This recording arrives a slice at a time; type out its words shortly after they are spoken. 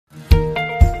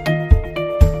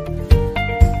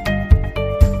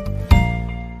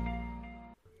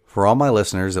For all my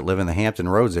listeners that live in the Hampton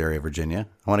Roads area of Virginia,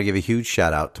 I want to give a huge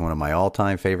shout out to one of my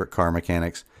all-time favorite car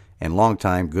mechanics and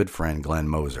longtime good friend, Glenn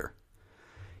Moser.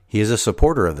 He is a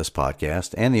supporter of this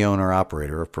podcast and the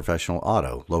owner-operator of Professional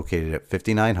Auto, located at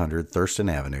 5900 Thurston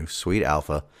Avenue, Suite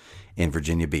Alpha in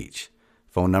Virginia Beach.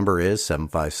 Phone number is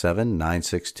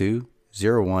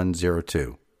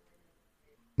 757-962-0102.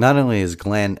 Not only is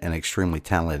Glenn an extremely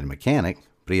talented mechanic,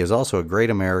 but he is also a great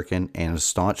American and a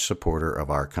staunch supporter of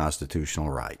our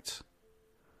constitutional rights.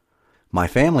 My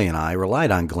family and I relied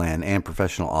on Glenn and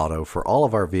Professional Auto for all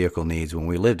of our vehicle needs when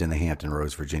we lived in the Hampton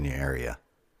Roads, Virginia area.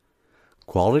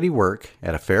 Quality work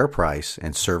at a fair price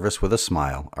and service with a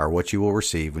smile are what you will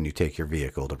receive when you take your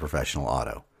vehicle to Professional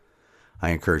Auto.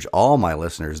 I encourage all my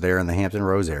listeners there in the Hampton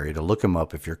Roads area to look them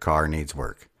up if your car needs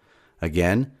work.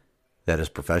 Again, that is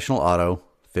Professional Auto,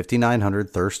 5900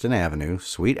 Thurston Avenue,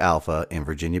 Suite Alpha in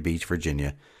Virginia Beach,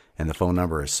 Virginia, and the phone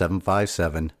number is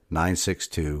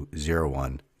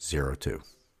 757-962-0102.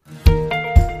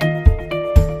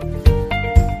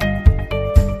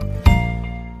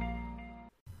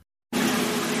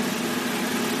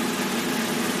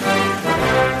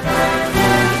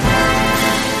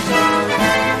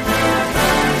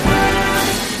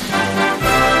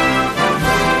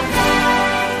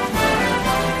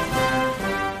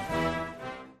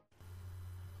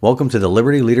 Welcome to the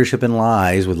Liberty, Leadership, and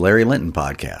Lies with Larry Linton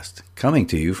podcast, coming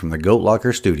to you from the Goat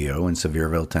Locker Studio in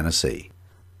Sevierville, Tennessee.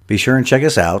 Be sure and check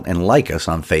us out and like us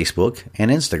on Facebook and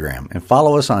Instagram, and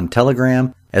follow us on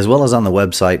Telegram, as well as on the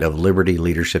website of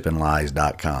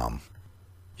libertyleadershipandlies.com.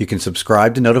 You can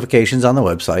subscribe to notifications on the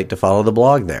website to follow the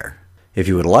blog there. If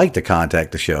you would like to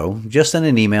contact the show, just send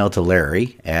an email to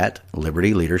Larry at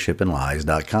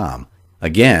libertyleadershipandlies.com.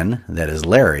 Again, that is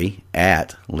Larry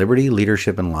at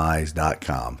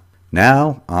libertyleadershipandlies.com.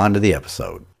 Now, on to the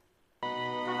episode.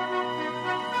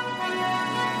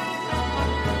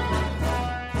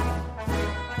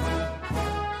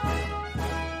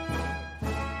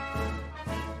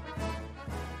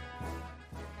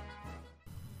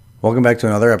 Welcome back to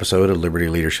another episode of Liberty,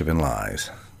 Leadership, and Lies.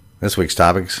 This week's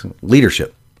topic's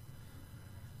leadership.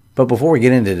 But before we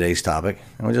get into today's topic,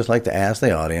 I would just like to ask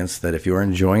the audience that if you are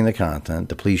enjoying the content,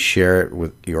 to please share it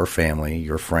with your family,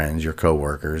 your friends, your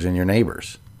coworkers, and your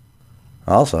neighbors.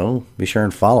 Also, be sure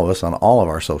and follow us on all of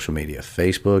our social media,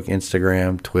 Facebook,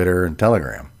 Instagram, Twitter, and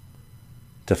Telegram.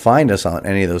 To find us on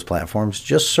any of those platforms,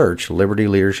 just search Liberty,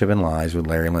 Leadership, and Lies with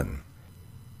Larry Linton.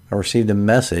 I received a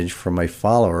message from a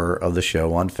follower of the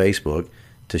show on Facebook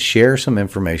to share some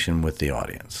information with the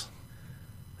audience,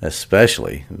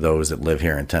 especially those that live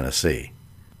here in Tennessee.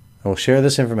 I will share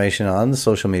this information on the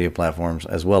social media platforms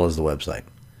as well as the website.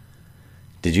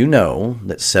 Did you know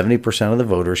that 70% of the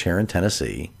voters here in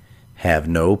Tennessee have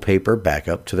no paper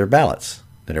backup to their ballots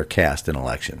that are cast in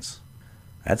elections?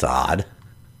 That's odd.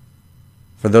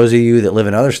 For those of you that live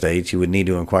in other states, you would need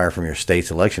to inquire from your state's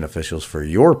election officials for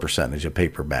your percentage of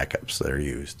paper backups that are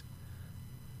used.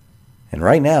 And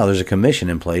right now, there's a commission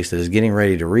in place that is getting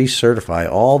ready to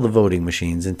recertify all the voting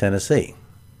machines in Tennessee.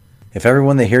 If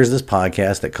everyone that hears this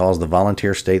podcast that calls the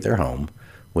volunteer state their home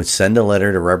would send a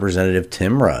letter to Representative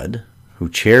Tim Rudd, who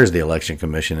chairs the election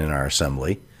commission in our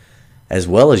assembly, as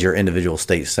well as your individual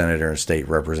state senator and state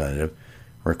representative,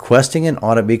 requesting an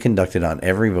audit be conducted on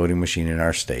every voting machine in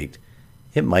our state,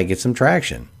 it might get some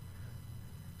traction.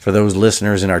 For those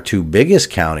listeners in our two biggest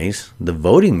counties, the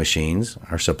voting machines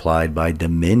are supplied by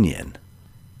Dominion.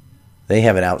 They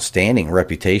have an outstanding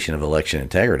reputation of election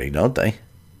integrity, don't they?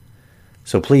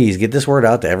 So please get this word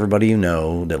out to everybody you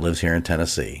know that lives here in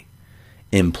Tennessee.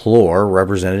 Implore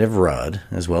Representative Rudd,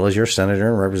 as well as your senator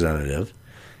and representative,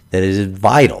 that it is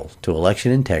vital to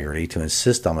election integrity to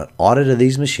insist on an audit of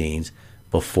these machines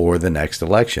before the next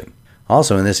election.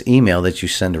 Also, in this email that you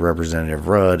send to Representative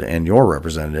Rudd and your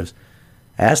representatives,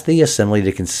 ask the Assembly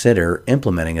to consider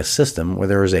implementing a system where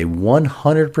there is a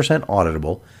 100%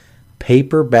 auditable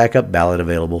paper backup ballot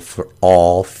available for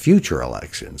all future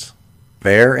elections.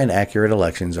 Fair and accurate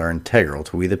elections are integral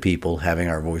to we the people having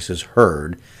our voices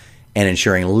heard and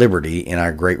ensuring liberty in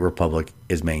our great republic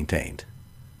is maintained.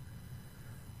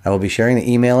 I will be sharing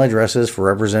the email addresses for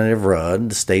Representative Rudd,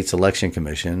 the state's election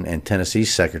commission, and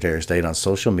Tennessee's Secretary of State on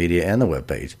social media and the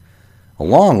webpage,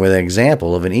 along with an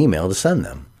example of an email to send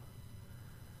them.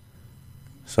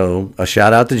 So a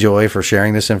shout out to Joy for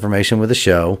sharing this information with the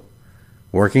show.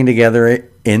 Working together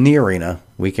in the arena,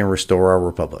 we can restore our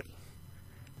republic.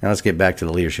 Now let's get back to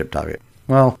the leadership topic.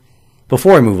 Well,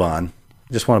 before I move on,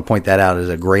 I just want to point that out as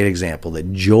a great example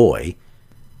that Joy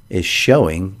is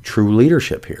showing true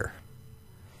leadership here.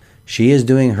 She is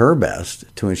doing her best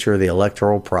to ensure the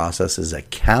electoral process is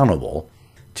accountable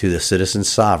to the citizen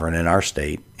sovereign in our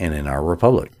state and in our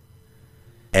republic.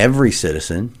 Every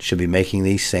citizen should be making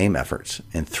these same efforts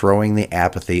and throwing the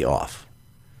apathy off.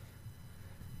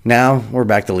 Now, we're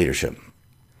back to leadership.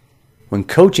 When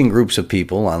coaching groups of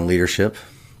people on leadership,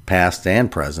 past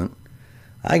and present,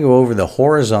 I go over the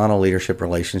horizontal leadership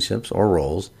relationships or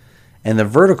roles and the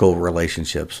vertical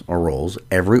relationships or roles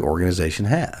every organization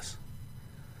has.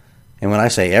 And when I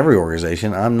say every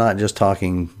organization, I'm not just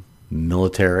talking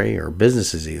military or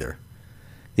businesses either.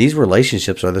 These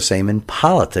relationships are the same in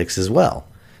politics as well,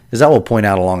 as I will point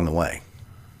out along the way.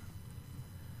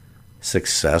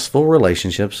 Successful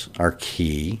relationships are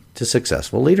key to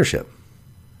successful leadership.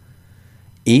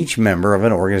 Each member of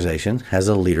an organization has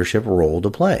a leadership role to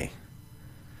play.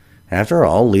 After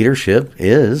all, leadership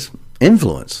is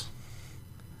influence.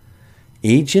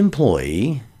 Each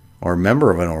employee or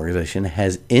member of an organization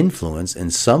has influence in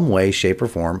some way, shape, or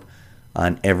form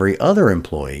on every other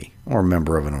employee or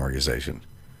member of an organization.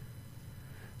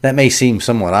 That may seem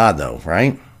somewhat odd though,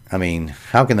 right? I mean,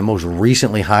 how can the most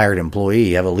recently hired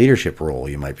employee have a leadership role,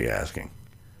 you might be asking?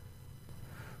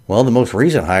 Well, the most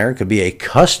recent hire could be a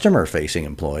customer-facing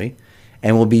employee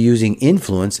and will be using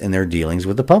influence in their dealings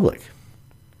with the public.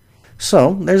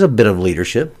 So, there's a bit of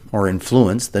leadership or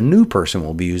influence the new person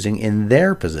will be using in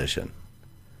their position.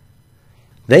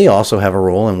 They also have a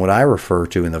role in what I refer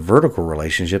to in the vertical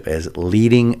relationship as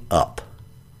leading up.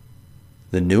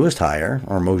 The newest hire,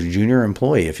 or most junior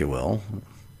employee, if you will,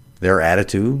 their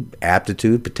attitude,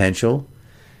 aptitude, potential,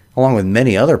 along with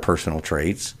many other personal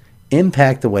traits,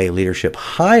 impact the way leadership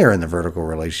higher in the vertical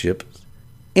relationship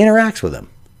interacts with them.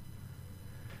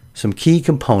 Some key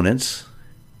components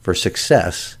for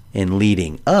success in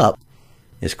leading up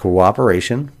is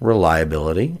cooperation,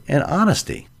 reliability, and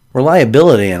honesty.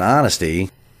 Reliability and honesty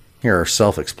here are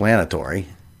self-explanatory.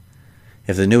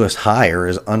 If the newest hire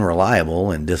is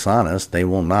unreliable and dishonest, they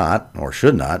will not, or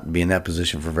should not, be in that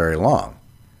position for very long,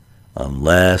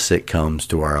 unless it comes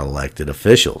to our elected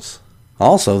officials.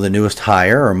 Also, the newest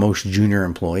hire or most junior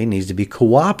employee needs to be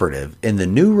cooperative in the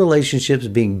new relationships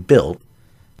being built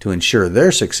to ensure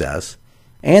their success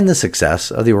and the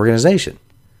success of the organization.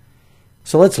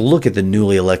 So let's look at the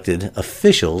newly elected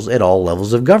officials at all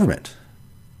levels of government.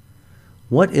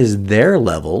 What is their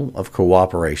level of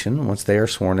cooperation once they are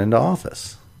sworn into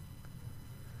office?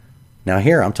 Now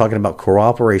here I'm talking about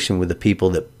cooperation with the people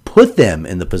that put them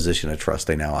in the position of trust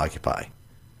they now occupy.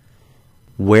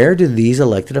 Where do these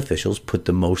elected officials put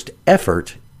the most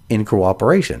effort in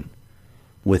cooperation?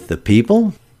 With the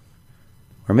people?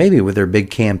 Or maybe with their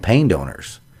big campaign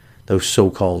donors, those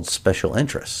so-called special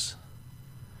interests?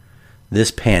 This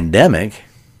pandemic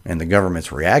and the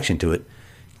government's reaction to it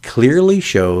clearly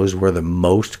shows where the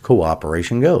most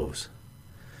cooperation goes.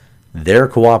 Their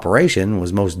cooperation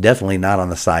was most definitely not on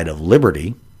the side of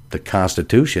liberty, the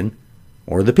Constitution,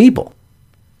 or the people.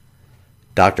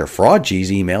 Dr. Fraudchi's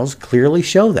emails clearly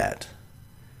show that,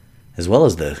 as well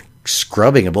as the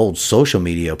scrubbing of old social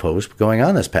media posts going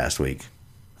on this past week.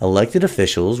 Elected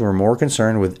officials were more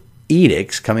concerned with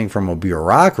edicts coming from a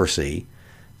bureaucracy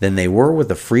than they were with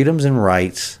the freedoms and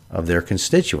rights of their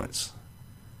constituents,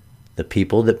 the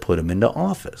people that put them into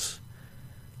office.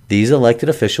 These elected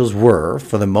officials were,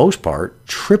 for the most part,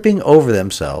 tripping over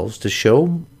themselves to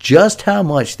show just how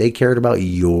much they cared about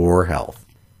your health.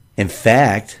 In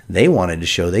fact, they wanted to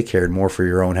show they cared more for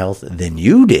your own health than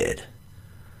you did.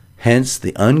 Hence,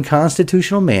 the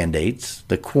unconstitutional mandates,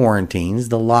 the quarantines,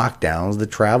 the lockdowns, the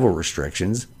travel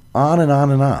restrictions, on and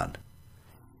on and on.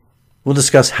 We'll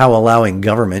discuss how allowing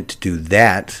government to do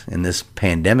that in this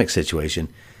pandemic situation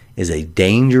is a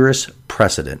dangerous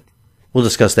precedent. We'll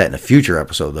discuss that in a future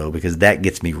episode, though, because that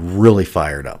gets me really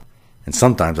fired up. And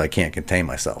sometimes I can't contain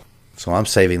myself. So I'm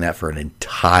saving that for an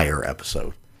entire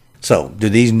episode. So, do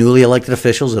these newly elected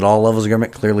officials at all levels of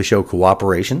government clearly show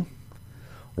cooperation,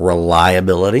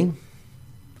 reliability,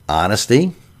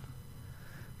 honesty?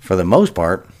 For the most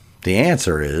part, the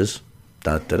answer is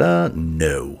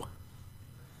no.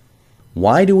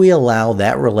 Why do we allow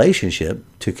that relationship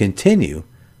to continue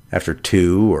after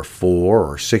 2 or 4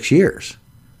 or 6 years?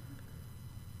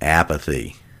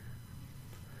 Apathy.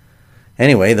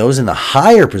 Anyway, those in the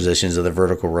higher positions of the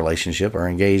vertical relationship are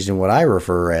engaged in what I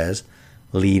refer as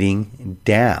leading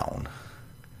down.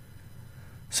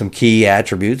 Some key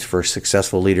attributes for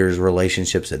successful leaders'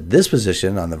 relationships at this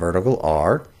position on the vertical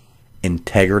are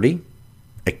integrity,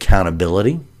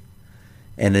 accountability,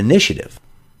 and initiative.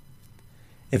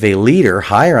 If a leader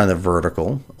higher on the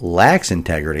vertical lacks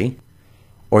integrity,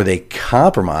 or they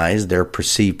compromise their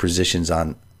perceived positions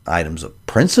on items of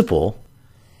principle,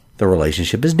 the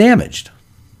relationship is damaged.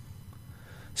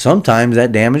 Sometimes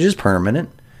that damage is permanent,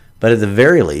 but at the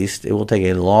very least, it will take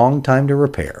a long time to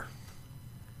repair.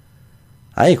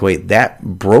 I equate that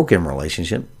broken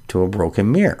relationship to a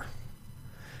broken mirror.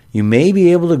 You may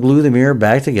be able to glue the mirror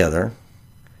back together,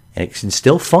 and it can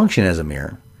still function as a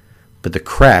mirror, but the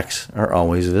cracks are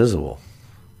always visible.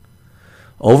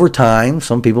 Over time,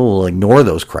 some people will ignore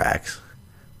those cracks,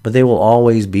 but they will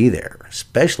always be there,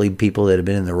 especially people that have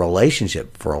been in the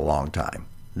relationship for a long time.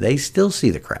 They still see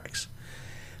the cracks.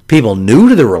 People new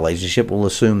to the relationship will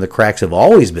assume the cracks have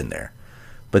always been there,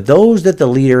 but those that the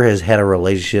leader has had a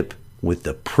relationship with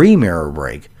the pre-mirror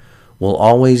break will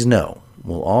always know,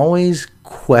 will always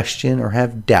question or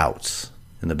have doubts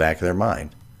in the back of their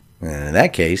mind. And in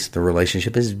that case, the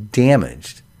relationship is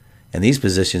damaged, and these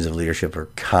positions of leadership are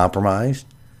compromised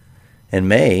and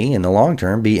may, in the long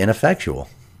term, be ineffectual.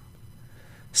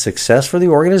 Success for the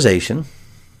organization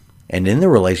and in the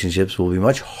relationships will be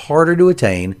much harder to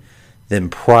attain than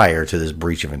prior to this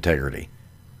breach of integrity.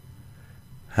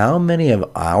 How many of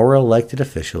our elected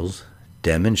officials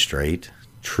demonstrate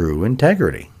true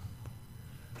integrity?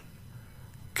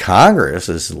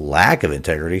 Congress's lack of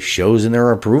integrity shows in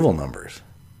their approval numbers.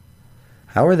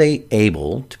 How are they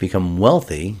able to become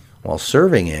wealthy while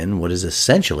serving in what is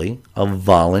essentially a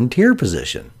volunteer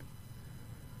position?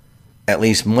 At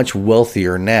least much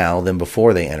wealthier now than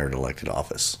before they entered elected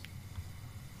office.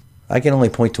 I can only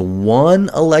point to one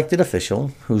elected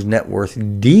official whose net worth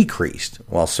decreased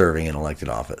while serving in elected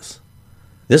office.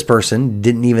 This person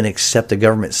didn't even accept a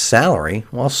government salary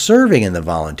while serving in the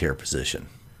volunteer position.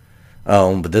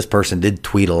 Oh, but this person did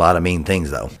tweet a lot of mean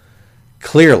things, though.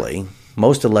 Clearly,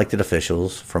 most elected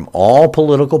officials from all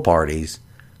political parties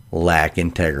lack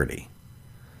integrity.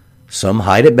 Some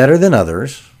hide it better than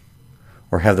others,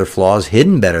 or have their flaws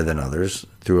hidden better than others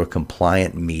through a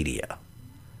compliant media.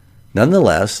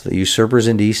 Nonetheless, the usurpers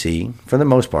in D.C., for the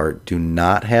most part, do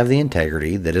not have the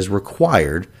integrity that is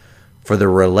required for the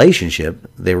relationship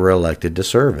they were elected to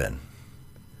serve in.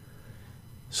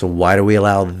 So why do we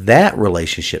allow that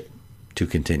relationship to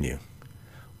continue?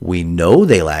 We know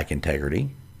they lack integrity.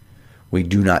 We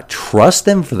do not trust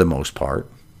them for the most part.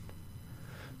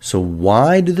 So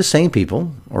why do the same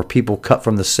people, or people cut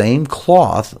from the same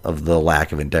cloth of the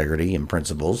lack of integrity and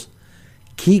principles,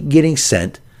 keep getting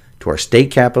sent to our state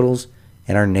capitals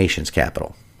and our nation's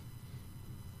capital?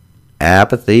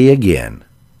 Apathy again.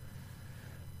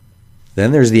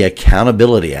 Then there's the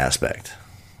accountability aspect.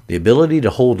 The ability to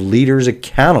hold leaders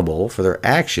accountable for their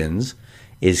actions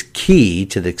is key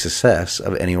to the success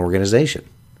of any organization.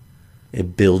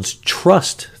 It builds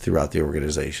trust throughout the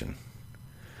organization.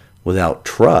 Without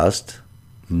trust,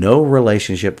 no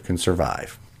relationship can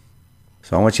survive.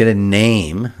 So I want you to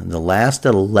name the last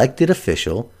elected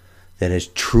official that has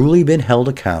truly been held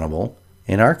accountable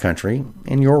in our country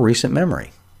in your recent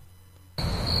memory.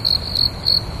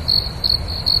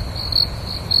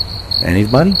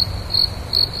 Anybody?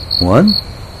 One?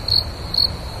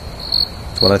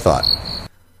 That's what I thought.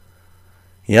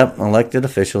 Yep, elected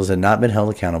officials have not been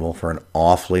held accountable for an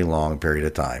awfully long period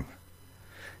of time.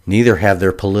 Neither have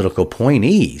their political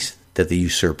appointees that the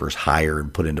usurpers hire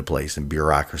and put into place in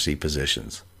bureaucracy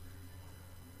positions.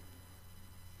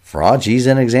 Fraudgy's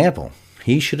an example.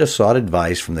 He should have sought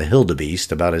advice from the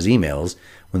Hildebeest about his emails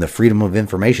when the Freedom of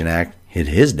Information Act hit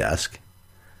his desk.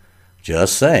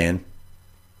 Just saying.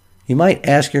 You might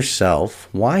ask yourself,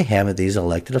 why haven't these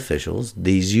elected officials,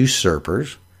 these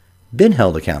usurpers, been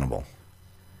held accountable?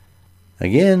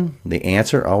 Again, the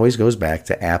answer always goes back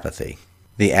to apathy.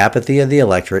 The apathy of the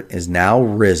electorate is now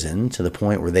risen to the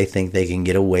point where they think they can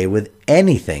get away with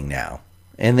anything now.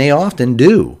 And they often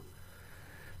do.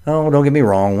 Oh, don't get me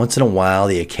wrong. Once in a while,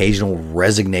 the occasional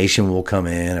resignation will come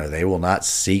in, or they will not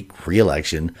seek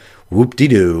re-election.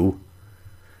 Whoop-de-doo.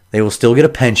 They will still get a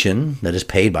pension that is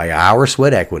paid by our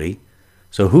sweat equity.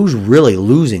 So who's really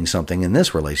losing something in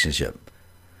this relationship?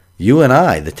 You and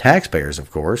I, the taxpayers, of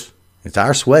course. It's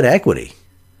our sweat equity.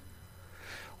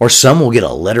 Or some will get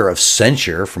a letter of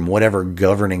censure from whatever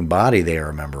governing body they are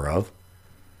a member of.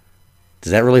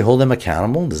 Does that really hold them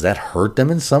accountable? Does that hurt them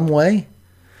in some way?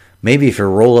 Maybe if you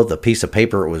roll up the piece of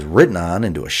paper it was written on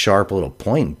into a sharp little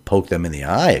point and poke them in the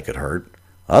eye, it could hurt.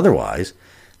 Otherwise,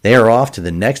 they are off to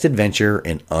the next adventure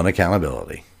in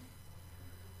unaccountability.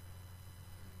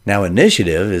 Now,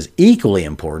 initiative is equally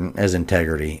important as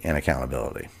integrity and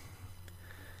accountability.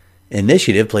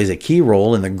 Initiative plays a key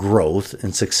role in the growth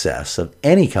and success of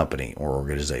any company or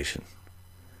organization.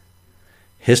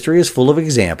 History is full of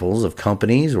examples of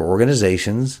companies or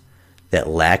organizations that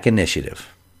lack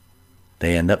initiative.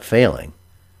 They end up failing.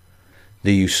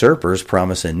 The usurpers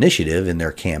promise initiative in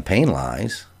their campaign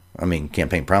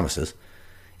promises,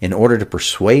 in order to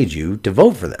persuade you to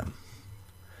vote for them.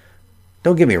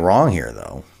 Don't get me wrong here,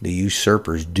 though. The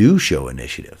usurpers do show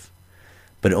initiative.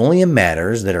 but only in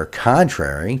matters that are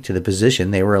contrary to the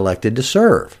position they were elected to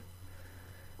serve.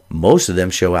 Most of them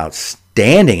show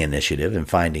outstanding initiative in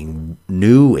finding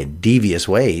new and devious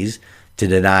ways to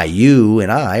deny you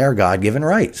and I our God-given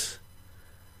rights.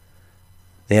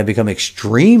 They have become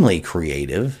extremely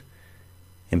creative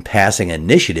in passing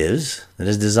initiatives that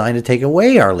is designed to take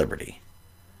away our liberty,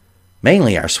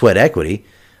 mainly our sweat equity,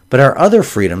 but our other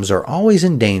freedoms are always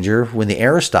in danger when the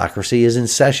aristocracy is in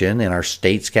session in our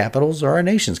state's capitals or our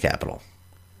nation's capital.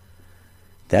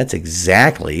 That's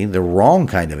exactly the wrong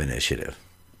kind of initiative,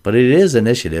 but it is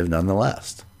initiative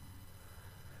nonetheless.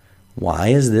 Why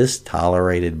is this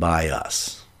tolerated by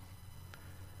us?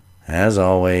 As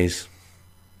always,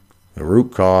 the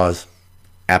root cause,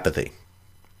 apathy.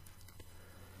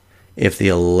 If the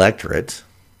electorate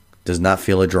does not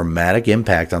feel a dramatic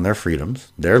impact on their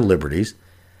freedoms, their liberties,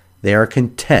 they are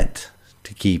content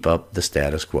to keep up the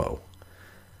status quo.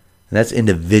 And that's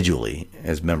individually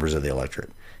as members of the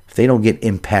electorate. If they don't get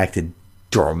impacted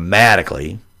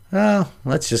dramatically,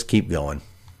 let's just keep going.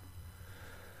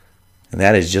 And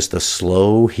that is just a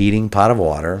slow heating pot of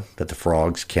water that the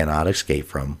frogs cannot escape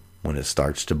from when it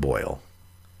starts to boil.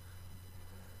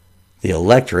 The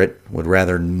electorate would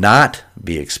rather not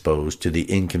be exposed to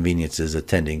the inconveniences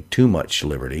attending too much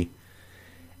liberty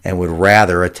and would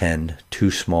rather attend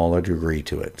too small a degree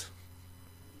to it.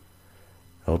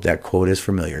 I hope that quote is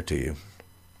familiar to you,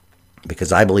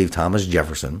 because I believe Thomas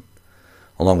Jefferson,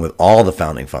 along with all the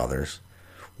founding fathers,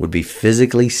 would be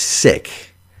physically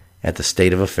sick at the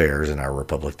state of affairs in our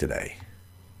republic today.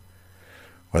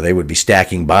 Or they would be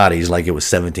stacking bodies like it was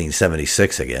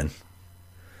 1776 again.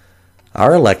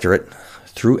 Our electorate,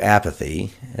 through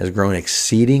apathy, has grown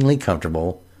exceedingly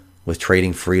comfortable with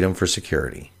trading freedom for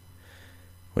security,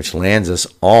 which lands us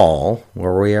all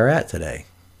where we are at today.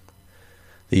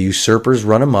 The usurpers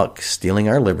run amok, stealing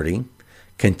our liberty,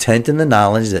 content in the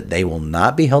knowledge that they will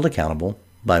not be held accountable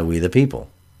by we the people.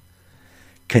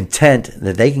 Content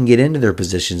that they can get into their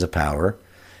positions of power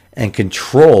and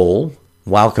control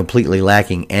while completely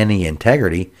lacking any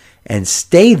integrity and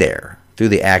stay there through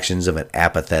the actions of an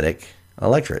apathetic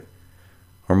electorate,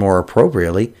 or more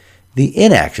appropriately, the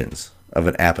inactions of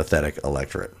an apathetic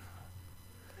electorate.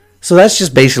 So that's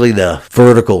just basically the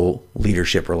vertical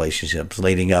leadership relationships,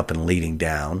 leading up and leading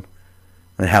down,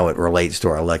 and how it relates to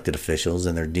our elected officials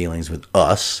and their dealings with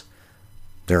us,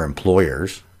 their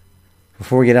employers.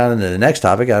 Before we get on into the next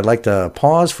topic, I'd like to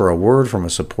pause for a word from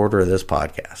a supporter of this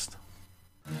podcast.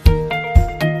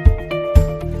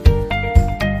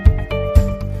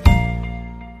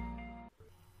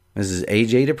 Mrs.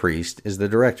 A.J. DePriest is the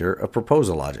director of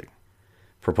Proposal Logic.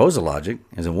 Proposal Logic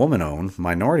is a woman-owned,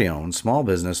 minority-owned small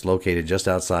business located just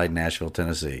outside Nashville,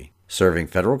 Tennessee, serving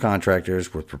federal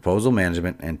contractors with proposal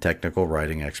management and technical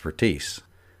writing expertise.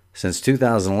 Since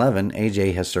 2011,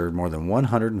 A.J. has served more than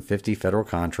 150 federal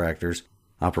contractors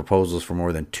on proposals for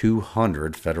more than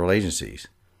 200 federal agencies.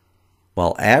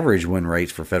 While average win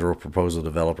rates for federal proposal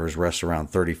developers rest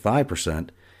around 35%,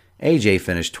 A.J.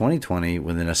 finished 2020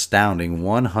 with an astounding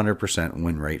 100%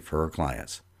 win rate for her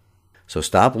clients. So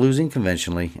stop losing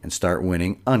conventionally and start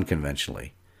winning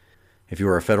unconventionally. If you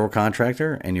are a federal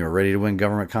contractor and you are ready to win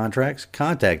government contracts,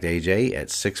 contact A.J. at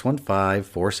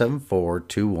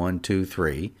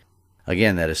 615-474-2123.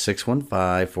 Again, that is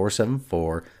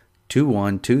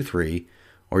 615-474-2123.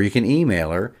 Or you can email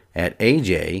her at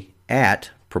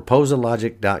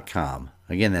aj@proposallogic.com.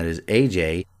 Again, that is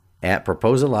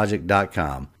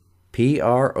aj@proposallogic.com.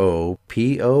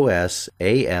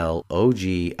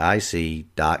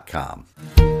 PROPOSALOGIC.com.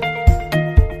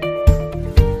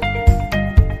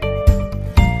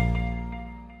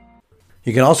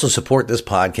 You can also support this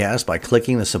podcast by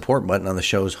clicking the support button on the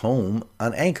show's home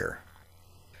on Anchor.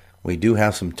 We do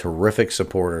have some terrific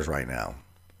supporters right now.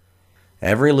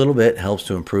 Every little bit helps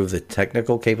to improve the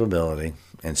technical capability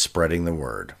and spreading the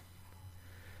word.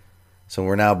 So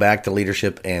we're now back to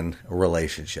leadership and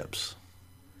relationships.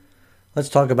 Let's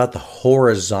talk about the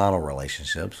horizontal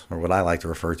relationships, or what I like to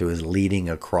refer to as leading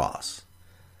across.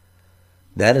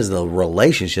 That is the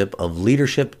relationship of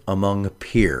leadership among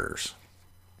peers.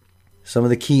 Some of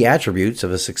the key attributes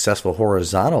of a successful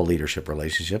horizontal leadership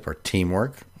relationship are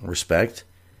teamwork, respect,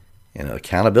 and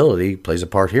accountability plays a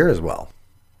part here as well.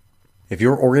 If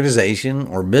your organization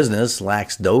or business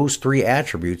lacks those three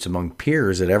attributes among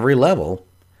peers at every level,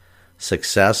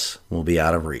 success will be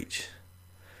out of reach.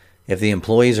 If the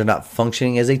employees are not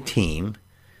functioning as a team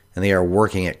and they are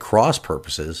working at cross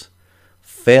purposes,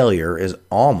 failure is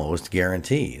almost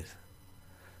guaranteed.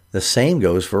 The same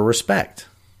goes for respect.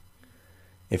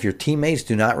 If your teammates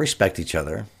do not respect each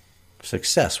other,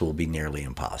 success will be nearly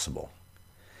impossible.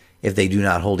 if they do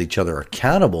not hold each other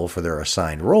accountable for their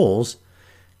assigned roles,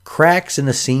 cracks in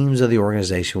the seams of the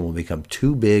organization will become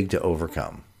too big to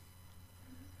overcome.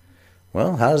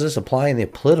 Well, how does this apply in the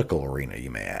political arena, you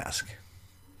may ask?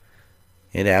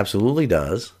 It absolutely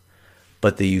does,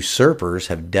 but the usurpers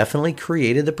have definitely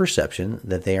created the perception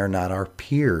that they are not our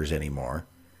peers anymore,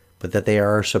 but that they are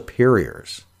our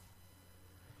superiors.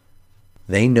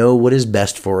 They know what is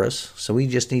best for us, so we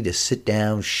just need to sit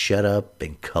down, shut up,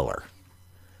 and color.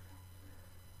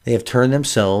 They have turned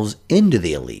themselves into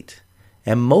the elite,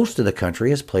 and most of the country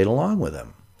has played along with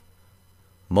them.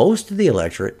 Most of the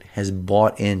electorate has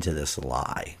bought into this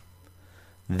lie.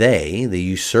 They, the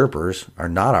usurpers, are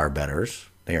not our betters.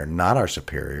 They are not our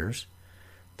superiors.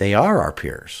 They are our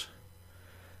peers.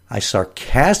 I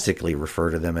sarcastically refer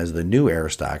to them as the new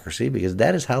aristocracy because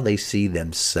that is how they see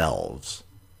themselves.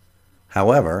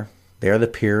 However, they are the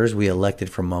peers we elected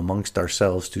from amongst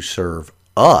ourselves to serve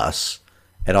us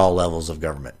at all levels of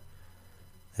government.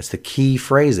 That's the key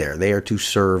phrase there. They are to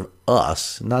serve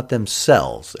us, not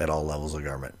themselves, at all levels of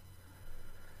government.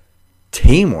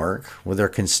 Teamwork with their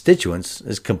constituents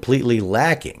is completely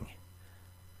lacking.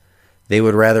 They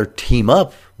would rather team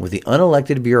up with the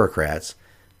unelected bureaucrats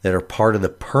that are part of the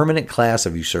permanent class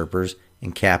of usurpers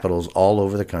in capitals all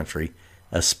over the country,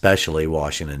 especially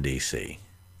Washington, D.C.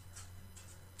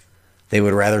 They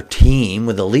would rather team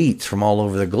with elites from all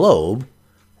over the globe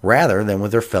rather than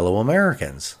with their fellow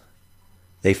Americans.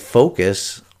 They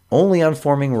focus only on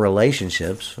forming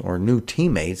relationships or new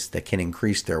teammates that can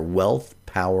increase their wealth,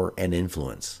 power, and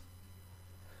influence.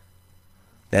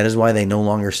 That is why they no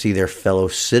longer see their fellow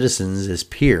citizens as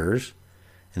peers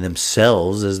and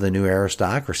themselves as the new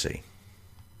aristocracy.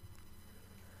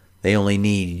 They only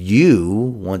need you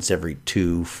once every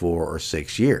 2, 4, or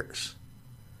 6 years.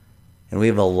 And we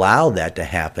have allowed that to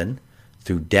happen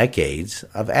through decades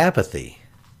of apathy.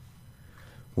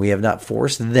 We have not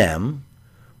forced them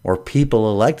or people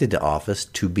elected to office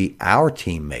to be our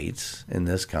teammates in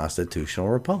this constitutional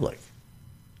republic.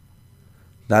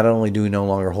 Not only do we no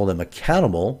longer hold them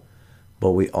accountable,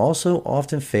 but we also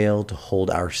often fail to hold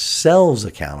ourselves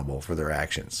accountable for their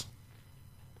actions.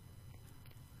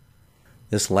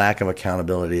 This lack of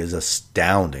accountability is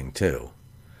astounding, too.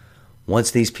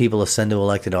 Once these people ascend to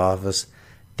elected office,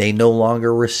 they no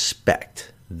longer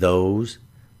respect those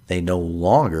they no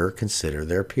longer consider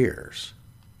their peers.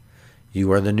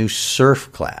 You are the new serf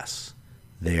class.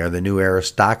 They are the new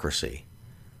aristocracy.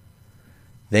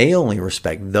 They only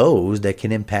respect those that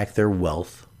can impact their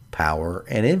wealth, power,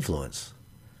 and influence.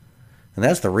 And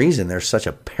that's the reason there's such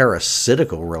a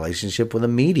parasitical relationship with the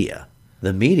media.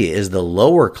 The media is the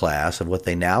lower class of what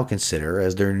they now consider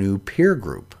as their new peer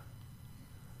group.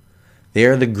 They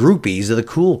are the groupies of the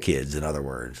cool kids, in other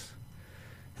words.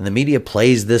 And the media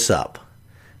plays this up.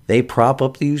 They prop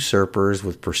up the usurpers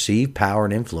with perceived power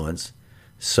and influence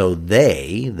so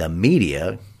they, the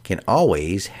media, can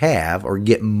always have or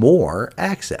get more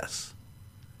access.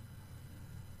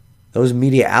 Those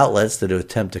media outlets that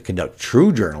attempt to conduct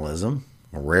true journalism,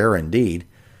 rare indeed,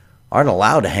 aren't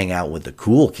allowed to hang out with the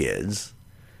cool kids.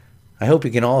 I hope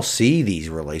you can all see these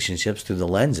relationships through the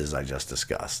lenses I just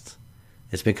discussed.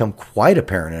 It's become quite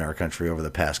apparent in our country over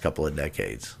the past couple of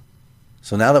decades.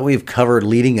 So now that we've covered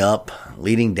leading up,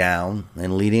 leading down,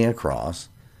 and leading across,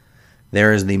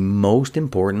 there is the most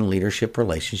important leadership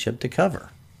relationship to cover.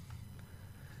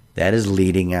 That is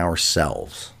leading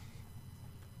ourselves.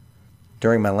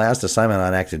 During my last assignment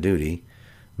on active duty,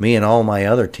 me and all my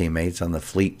other teammates on the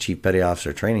Fleet Chief Petty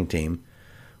Officer training team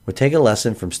would take a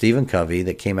lesson from Stephen Covey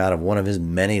that came out of one of his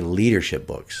many leadership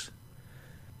books.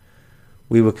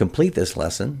 We would complete this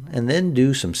lesson and then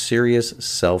do some serious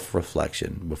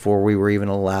self-reflection before we were even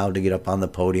allowed to get up on the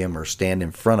podium or stand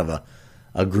in front of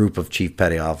a group of Chief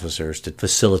Petty Officers to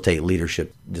facilitate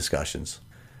leadership discussions.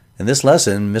 In this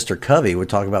lesson, Mr. Covey would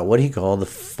talk about what he called the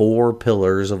 4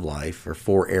 pillars of life, or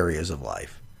 4 areas of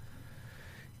life.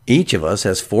 Each of us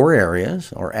has 4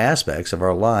 areas or aspects of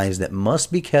our lives that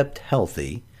must be kept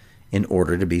healthy in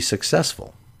order to be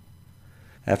successful.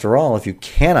 After all, if you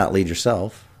cannot lead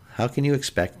yourself, how can you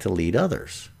expect to lead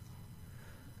others?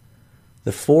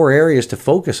 The 4 areas to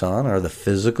focus on are the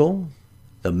physical,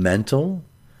 the mental,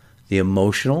 the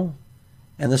emotional,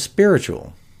 and the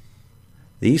spiritual.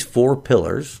 These 4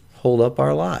 pillars hold up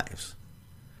our lives.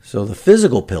 So the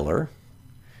physical pillar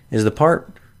is the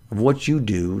part of what you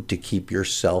do to keep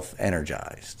yourself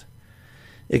energized.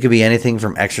 It could be anything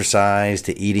from exercise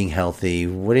to eating healthy,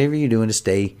 whatever you're doing to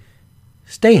stay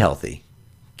healthy.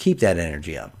 Keep that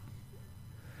energy up.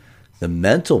 The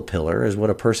mental pillar is what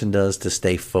a person does to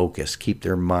stay focused, keep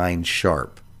their mind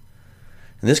sharp.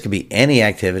 And this could be any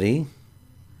activity,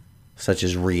 such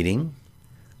as reading,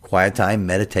 quiet time,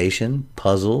 meditation,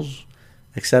 puzzles,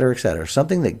 etc., etc.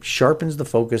 Something that sharpens the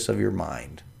focus of your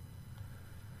mind.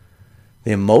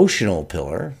 The emotional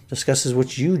pillar discusses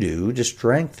what you do to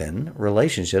strengthen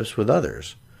relationships with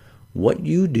others, what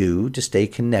you do to stay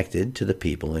connected to the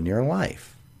people in your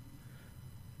life.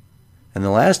 And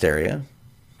the last area,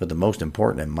 but the most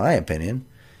important in my opinion,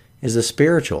 is the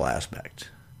spiritual aspect,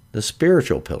 the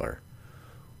spiritual pillar.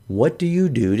 What do you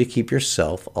do to keep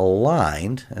yourself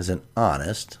aligned as an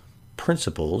honest,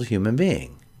 principled human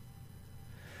being?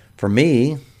 For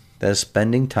me, that is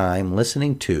spending time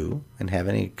listening to and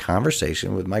having a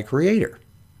conversation with my Creator.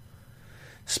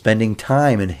 Spending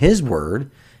time in His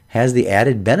Word has the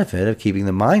added benefit of keeping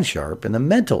the mind sharp in the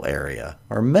mental area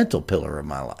or mental pillar of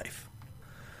my life.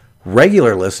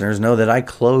 Regular listeners know that I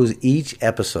close each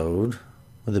episode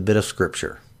with a bit of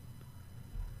scripture,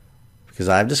 because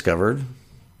I've discovered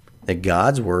that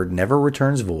God's Word never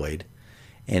returns void,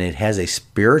 and it has a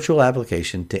spiritual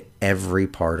application to every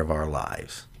part of our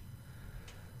lives.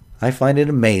 I find it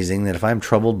amazing that if I'm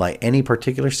troubled by any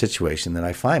particular situation that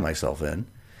I find myself in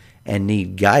and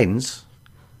need guidance,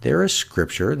 there is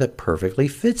scripture that perfectly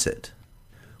fits it.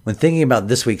 When thinking about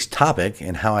this week's topic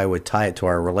and how I would tie it to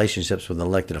our relationships with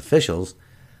elected officials,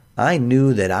 I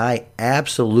knew that I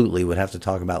absolutely would have to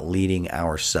talk about leading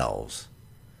ourselves.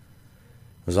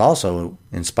 I was also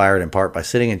inspired in part by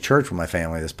sitting in church with my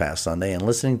family this past Sunday and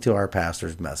listening to our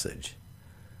pastor's message.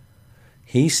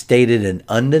 He stated an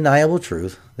undeniable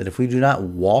truth that if we do not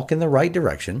walk in the right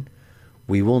direction,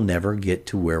 we will never get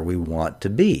to where we want to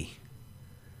be.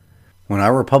 When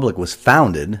our republic was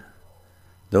founded,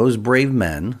 those brave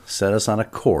men set us on a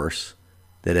course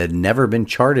that had never been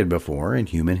charted before in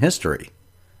human history.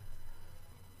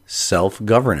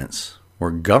 Self-governance,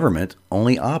 where government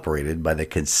only operated by the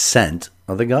consent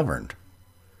of the governed.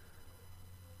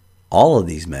 All of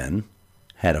these men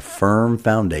had a firm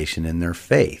foundation in their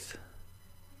faith.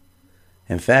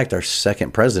 In fact, our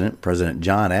second president, President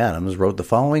John Adams, wrote the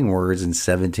following words in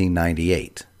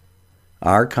 1798.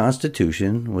 Our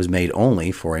Constitution was made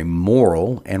only for a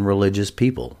moral and religious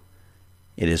people.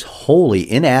 It is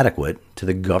wholly inadequate to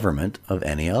the government of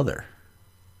any other.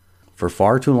 For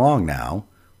far too long now,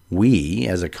 we,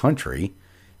 as a country,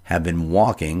 have been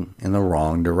walking in the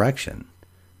wrong direction.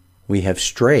 We have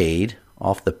strayed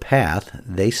off the path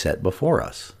they set before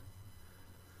us.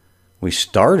 We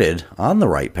started on the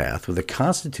right path with a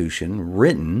Constitution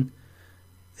written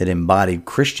that embodied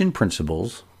Christian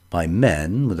principles by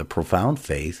men with a profound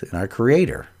faith in our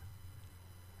Creator.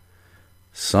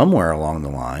 Somewhere along the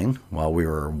line, while we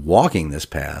were walking this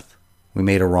path, we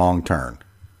made a wrong turn.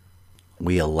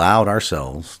 We allowed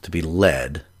ourselves to be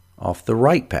led off the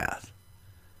right path.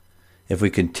 If we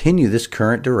continue this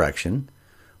current direction,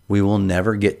 we will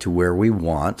never get to where we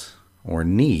want or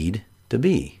need to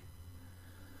be.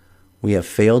 We have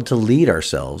failed to lead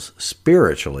ourselves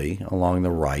spiritually along the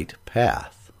right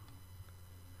path.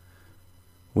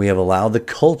 We have allowed the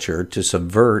culture to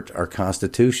subvert our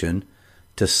Constitution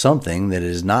to something that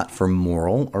is not for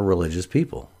moral or religious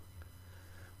people.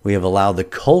 We have allowed the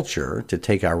culture to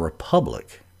take our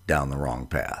republic down the wrong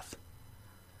path.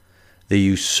 The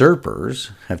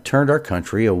usurpers have turned our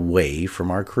country away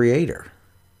from our Creator.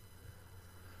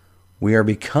 We are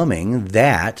becoming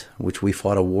that which we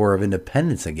fought a war of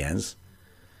independence against,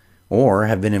 or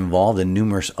have been involved in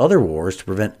numerous other wars to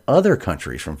prevent other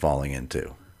countries from falling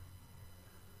into.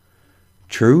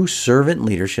 True servant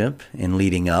leadership in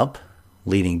leading up,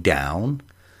 leading down,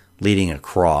 leading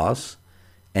across,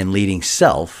 and leading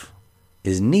self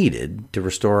is needed to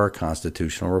restore our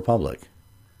constitutional republic.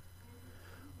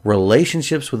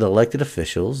 Relationships with elected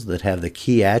officials that have the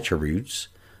key attributes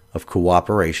of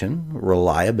cooperation,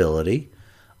 reliability,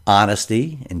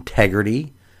 honesty,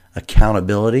 integrity,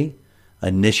 accountability,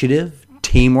 initiative,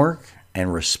 teamwork,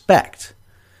 and respect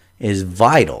is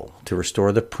vital to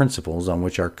restore the principles on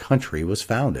which our country was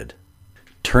founded.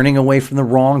 Turning away from the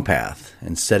wrong path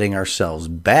and setting ourselves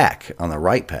back on the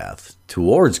right path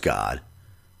towards God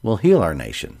will heal our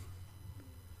nation.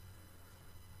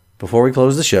 Before we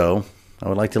close the show, I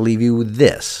would like to leave you with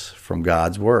this from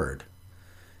God's Word,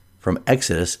 from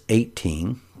Exodus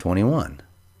 18:21.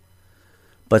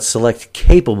 But select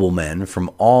capable men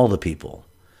from all the people,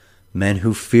 men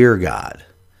who fear God,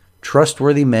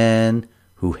 trustworthy men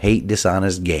who hate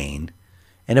dishonest gain,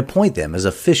 and appoint them as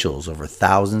officials over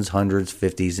thousands, hundreds,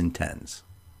 fifties, and tens.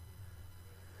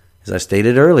 As I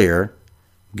stated earlier,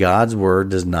 God's Word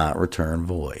does not return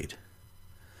void.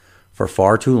 For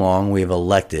far too long we have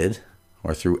elected,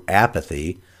 or through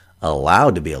apathy,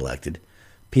 allowed to be elected,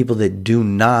 people that do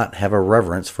not have a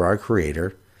reverence for our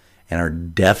Creator and are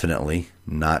definitely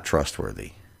not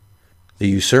trustworthy. The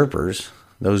usurpers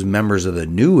those members of the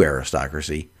new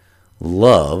aristocracy,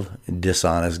 love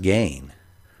dishonest gain.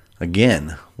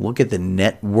 Again, look at the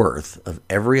net worth of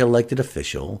every elected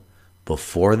official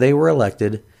before they were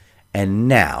elected and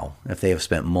now if they have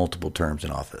spent multiple terms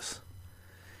in office.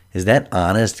 Is that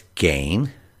honest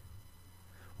gain?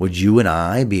 Would you and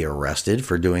I be arrested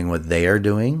for doing what they are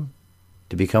doing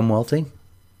to become wealthy?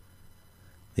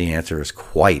 The answer is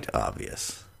quite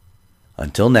obvious.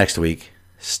 Until next week,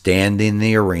 stand in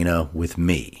the arena with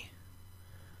me.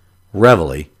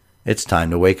 Reveille, it's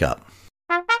time to wake up.